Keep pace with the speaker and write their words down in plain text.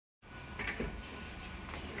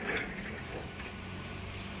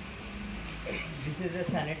is a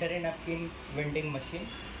sanitary napkin vending machine.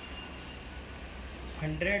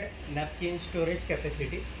 100 napkin storage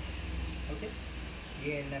capacity. Okay,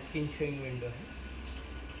 ये napkin showing window है.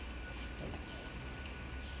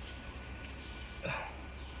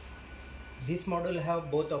 This model have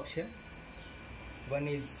both option. One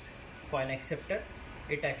is coin acceptor,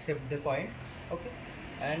 it accept the coin, okay,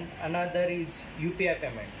 and another is UPI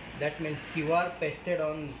payment. That means QR pasted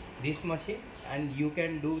on this machine and you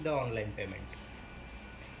can do the online payment.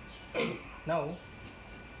 Now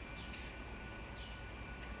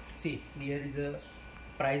see, here is a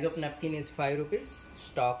price of napkin is 5 rupees,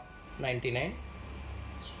 stock 99.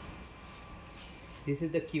 This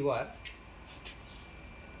is the QR.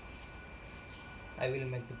 I will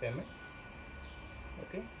make the payment.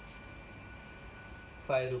 Okay,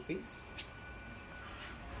 5 rupees.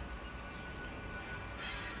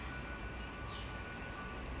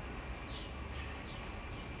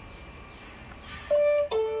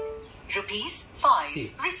 ₹5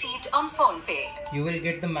 See, received on phone pay. you will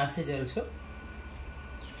get the message also.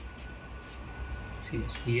 See,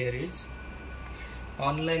 here is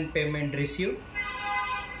online payment received,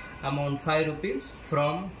 amount 5 rupees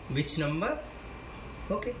from which number,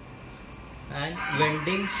 okay, and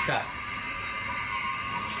vending start.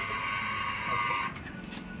 Okay.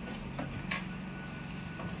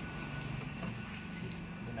 See,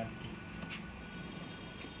 the napkin.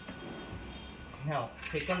 Now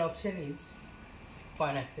second option is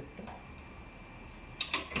coin acceptor.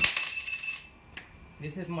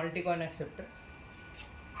 This is multi coin acceptor.